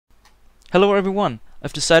Hello everyone!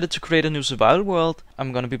 I've decided to create a new survival world.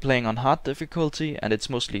 I'm gonna be playing on hard difficulty and it's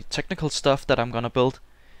mostly technical stuff that I'm gonna build.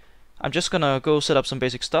 I'm just gonna go set up some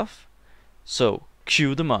basic stuff. So,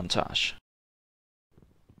 cue the montage.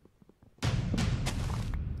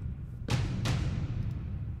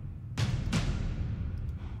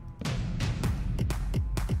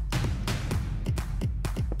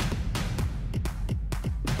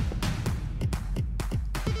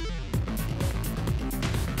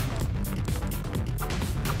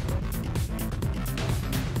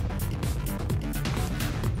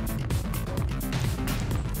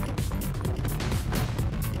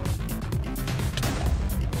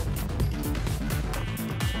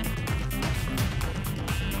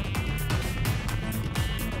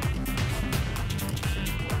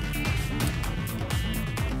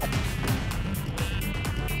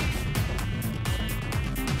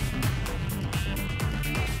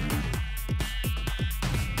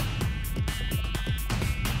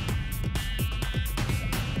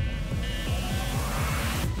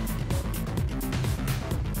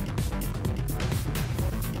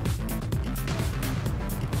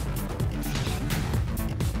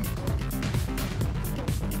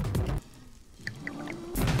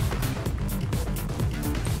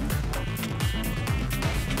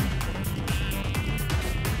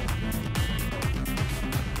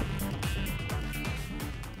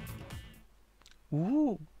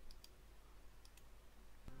 Ooh.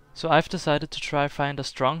 So I've decided to try find a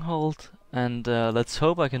stronghold, and let's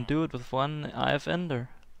hope I can do it with one Eye of Ender.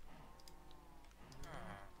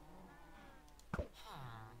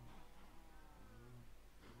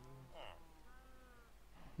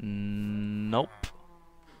 Nope.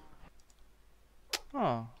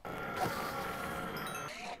 Oh.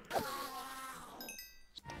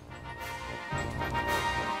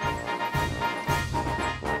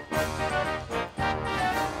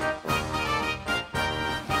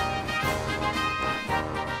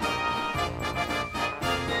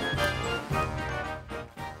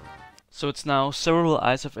 So it's now several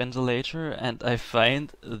Eyes of Ender later, and I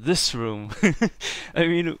find this room. I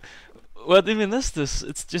mean, what even is this?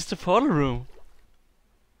 It's just a portal room.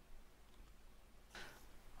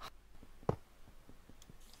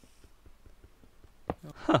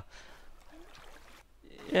 Huh.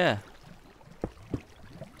 Yeah.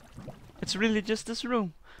 It's really just this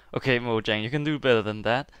room. Okay, Mojang, you can do better than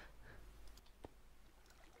that.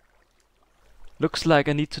 Looks like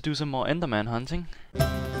I need to do some more Enderman hunting.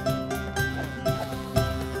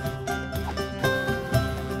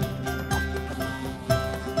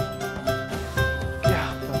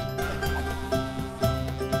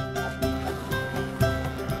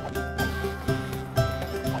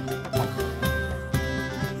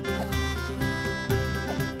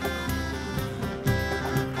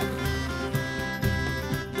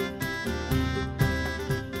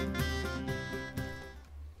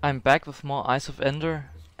 I'm back with more Eyes of Ender,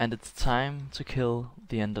 and it's time to kill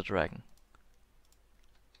the Ender Dragon.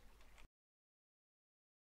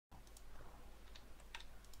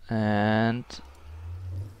 And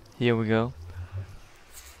here we go.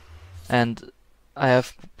 And I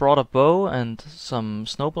have brought a bow and some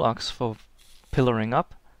snow blocks for pillaring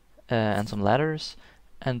up, and some ladders.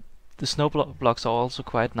 And the snow blocks are also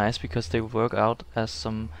quite nice because they work out as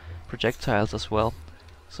some projectiles as well,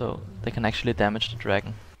 so they can actually damage the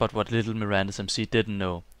dragon. But what little Miranda's MC didn't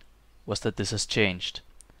know was that this has changed,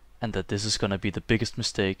 and that this is gonna be the biggest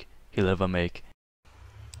mistake he'll ever make.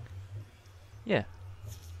 Yeah.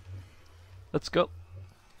 Let's go.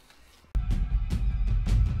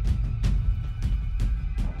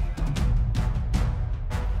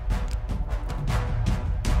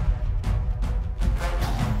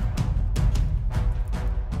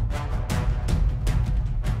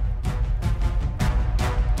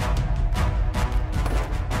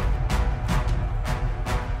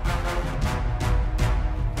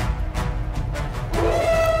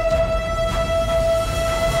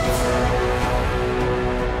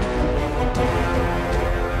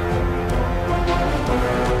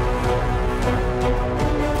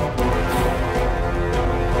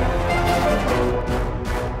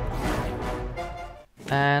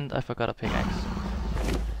 And I forgot a pickaxe.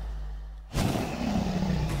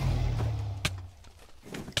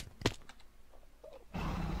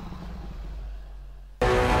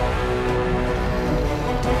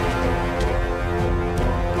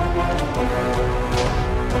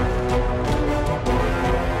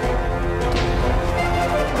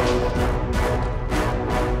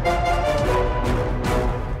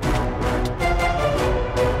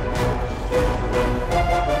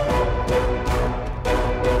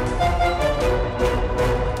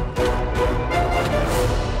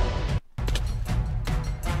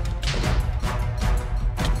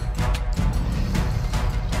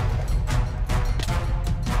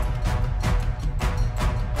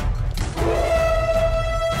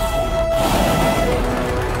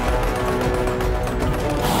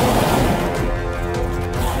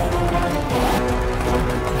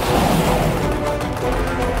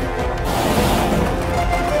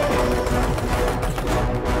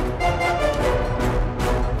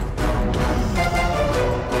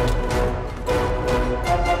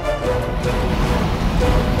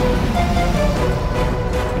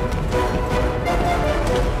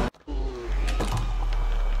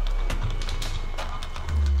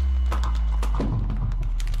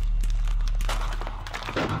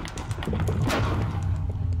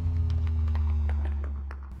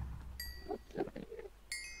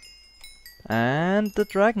 And the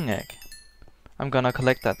dragon egg. I'm gonna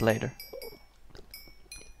collect that later.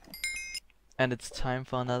 And it's time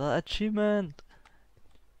for another achievement.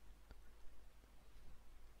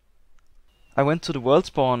 I went to the world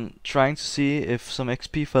spawn trying to see if some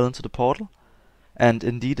XP fell into the portal, and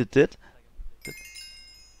indeed it did.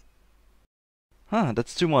 Huh,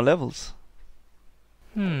 that's 2 more levels.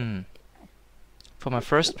 For my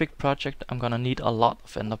first big project, I'm gonna need a lot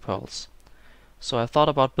of ender pearls. So I thought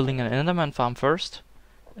about building an enderman farm first,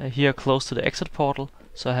 here close to the exit portal,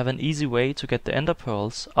 so I have an easy way to get the ender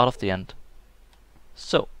pearls out of the end.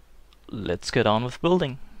 So, let's get on with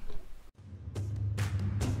building.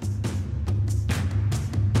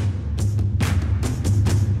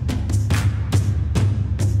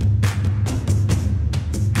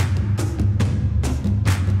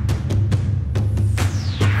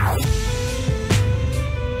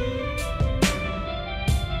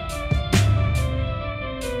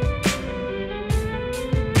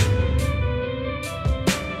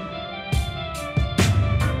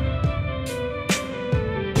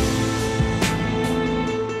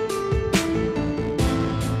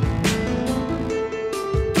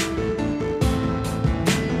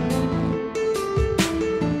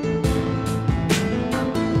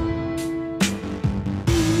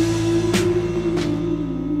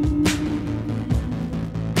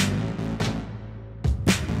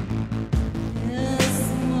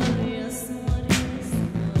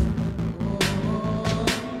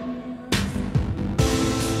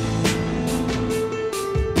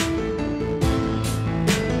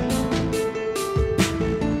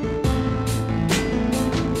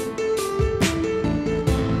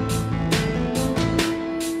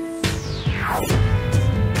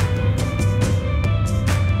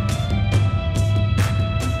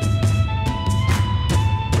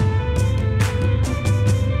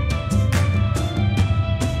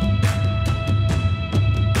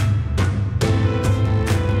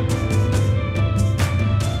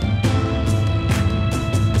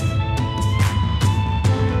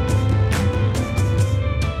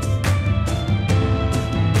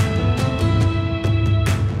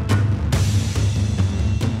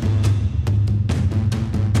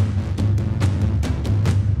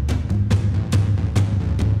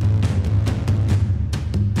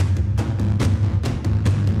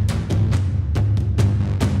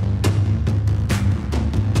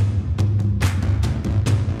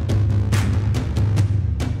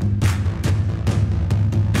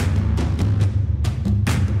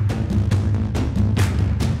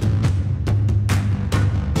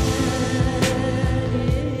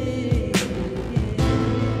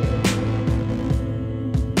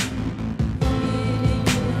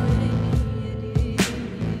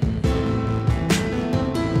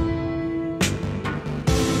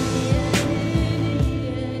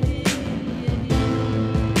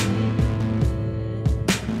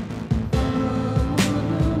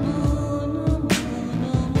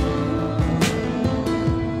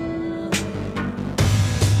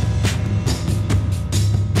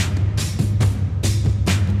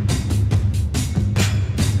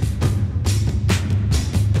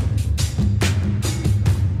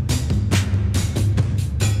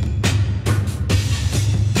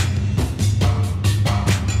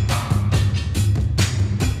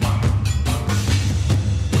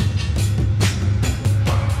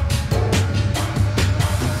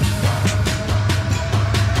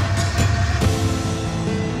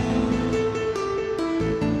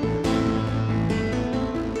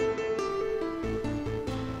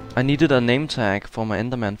 I needed a name tag for my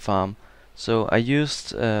Enderman farm, so I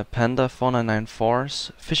used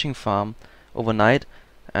Panda4994's fishing farm overnight,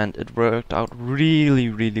 and it worked out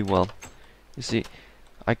really well. You see,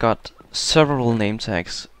 I got several name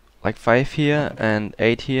tags, like 5 here and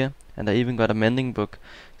 8 here, and I even got a mending book.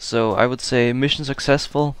 So I would say mission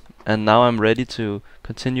successful, and now I'm ready to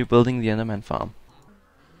continue building the Enderman farm.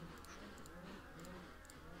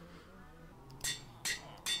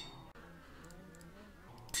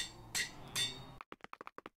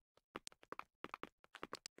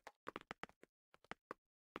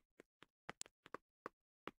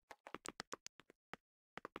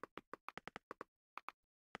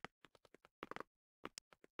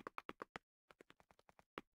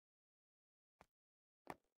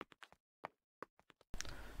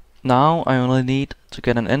 Now I only need to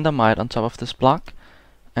get an endermite on top of this block,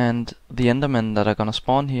 and the endermen that are gonna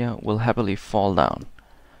spawn here will happily fall down.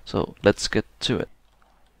 So let's get to it.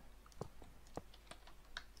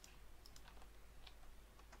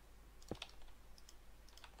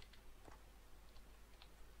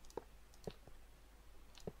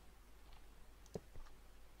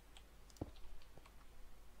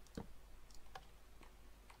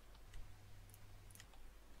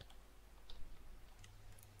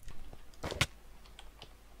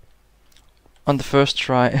 on the first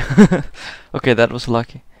try. Okay, that was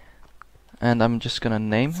lucky. And I'm just gonna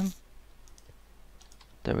name him.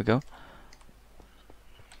 There we go.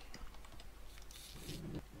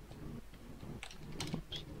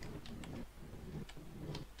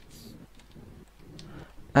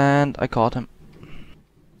 And I caught him.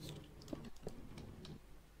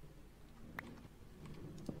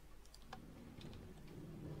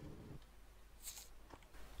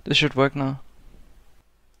 This should work now.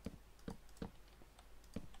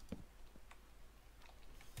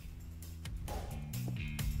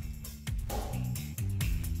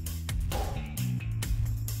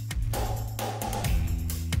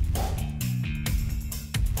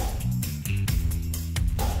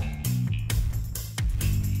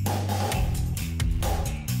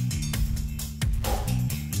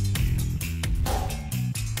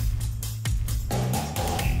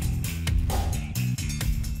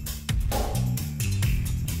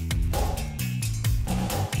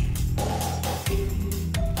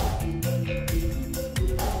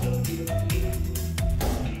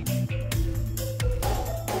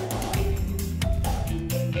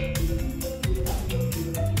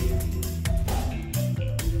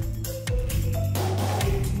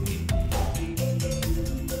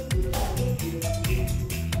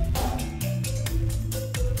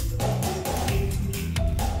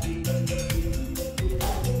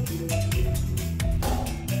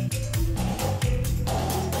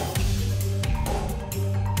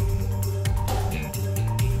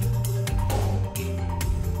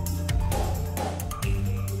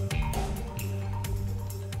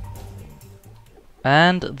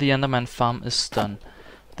 And the Enderman farm is done.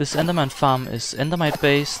 This Enderman farm is Endermite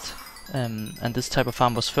based, and this type of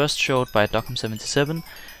farm was first showed by Dockham77,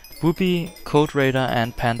 Wubbi, CodeRaider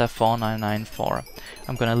and Panda4994.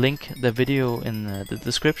 I'm gonna link the video in the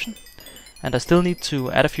description. And I still need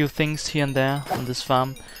to add a few things here and there on this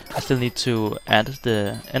farm. I still need to add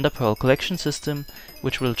the Ender Pearl collection system,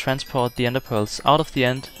 which will transport the Ender Pearls out of the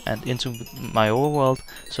end and into my overworld,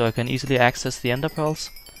 so I can easily access the Ender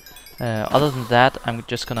Pearls. Other than that, I'm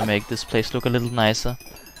just gonna make this place look a little nicer,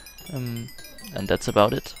 and that's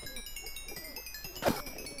about it.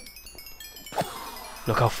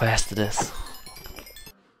 Look how fast it is.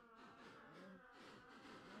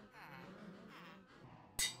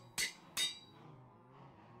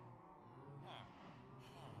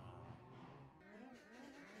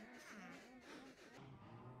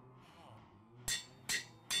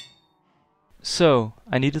 So,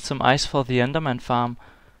 I needed some ice for the Enderman farm,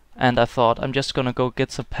 and I thought I'm just gonna go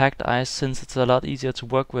get some packed ice since it's a lot easier to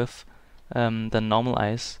work with than normal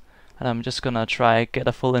ice. And I'm just gonna try get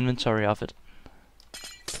a full inventory of it.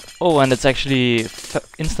 Oh, and it's actually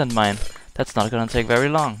instant mine. That's not gonna take very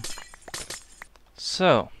long.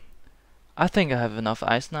 So, I think I have enough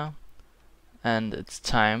ice now, and it's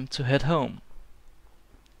time to head home.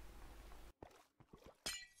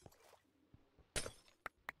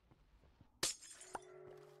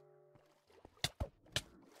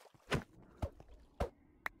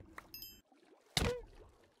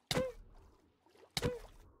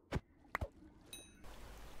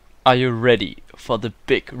 Are you ready for the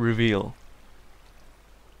big reveal?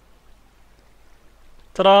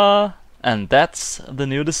 Ta-da! And that's the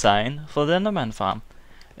new design for the Enderman farm.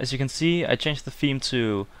 As you can see, I changed the theme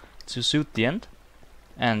to suit the end,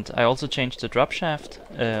 and I also changed the drop shaft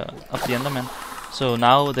of the Enderman, so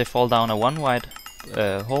now they fall down a one wide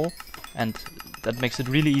hole, and that makes it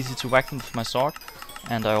really easy to whack them with my sword.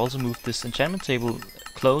 And I also moved this enchantment table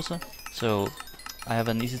closer, so I have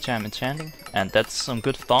an easy time enchanting, and that's some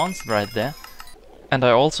good thorns right there. And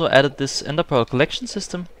I also added this Ender Pearl collection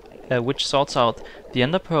system, which sorts out the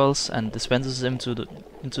Ender Pearls and dispenses them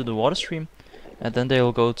into the water stream, and then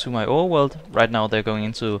they'll go to my overworld. Right now they're going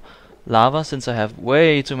into lava since I have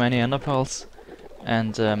way too many Ender Pearls.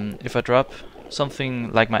 And if I drop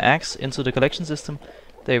something like my axe into the collection system,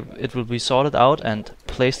 it will be sorted out and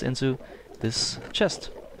placed into this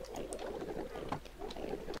chest.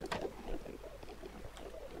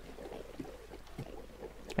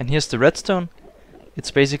 And here's the redstone. It's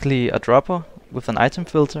basically a dropper with an item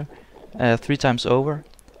filter 3 times over.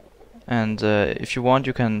 And if you want,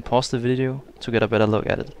 you can pause the video to get a better look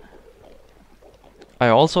at it. I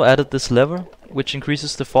also added this lever, which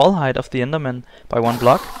increases the fall height of the Endermen by 1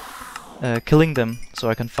 block, killing them so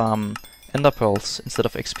I can farm Ender Pearls instead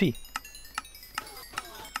of XP.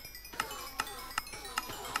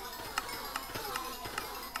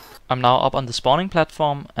 I'm now up on the spawning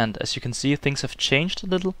platform, and as you can see, things have changed a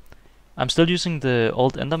little. I'm still using the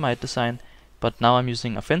old Endermite design, but now I'm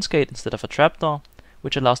using a fence gate instead of a trapdoor,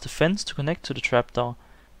 which allows the fence to connect to the trapdoor,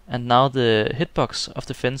 And now the hitbox of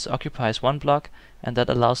the fence occupies 1 block, and that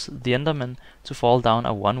allows the Enderman to fall down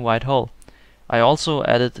a 1 wide hole. I also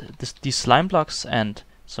added these slime blocks and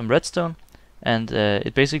some redstone, and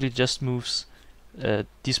it basically just moves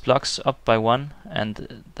these blocks up by 1,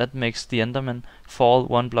 and that makes the Enderman fall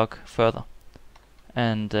 1 block further.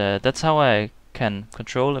 And that's how I can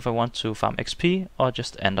control if I want to farm XP or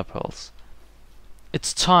just Ender pearls.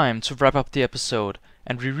 It's time to wrap up the episode,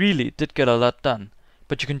 and we really did get a lot done.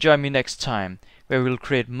 But you can join me next time, where we'll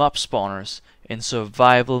create mob spawners in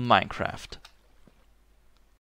survival Minecraft.